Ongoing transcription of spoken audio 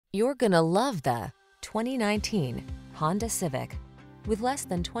You're gonna love the 2019 Honda Civic. With less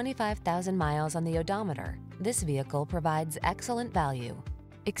than 25,000 miles on the odometer, this vehicle provides excellent value.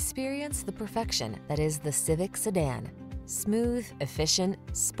 Experience the perfection that is the Civic Sedan. Smooth, efficient,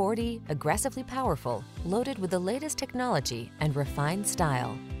 sporty, aggressively powerful, loaded with the latest technology and refined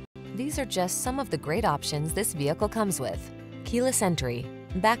style. These are just some of the great options this vehicle comes with: keyless entry,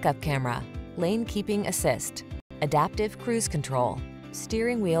 backup camera, lane keeping assist, adaptive cruise control,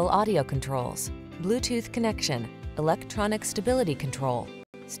 steering wheel audio controls, Bluetooth connection, electronic stability control,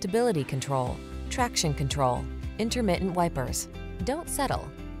 traction control, intermittent wipers. Don't settle.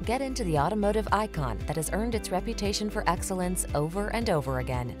 Get into the automotive icon that has earned its reputation for excellence over and over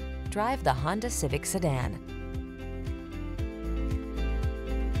again. Drive the Honda Civic Sedan.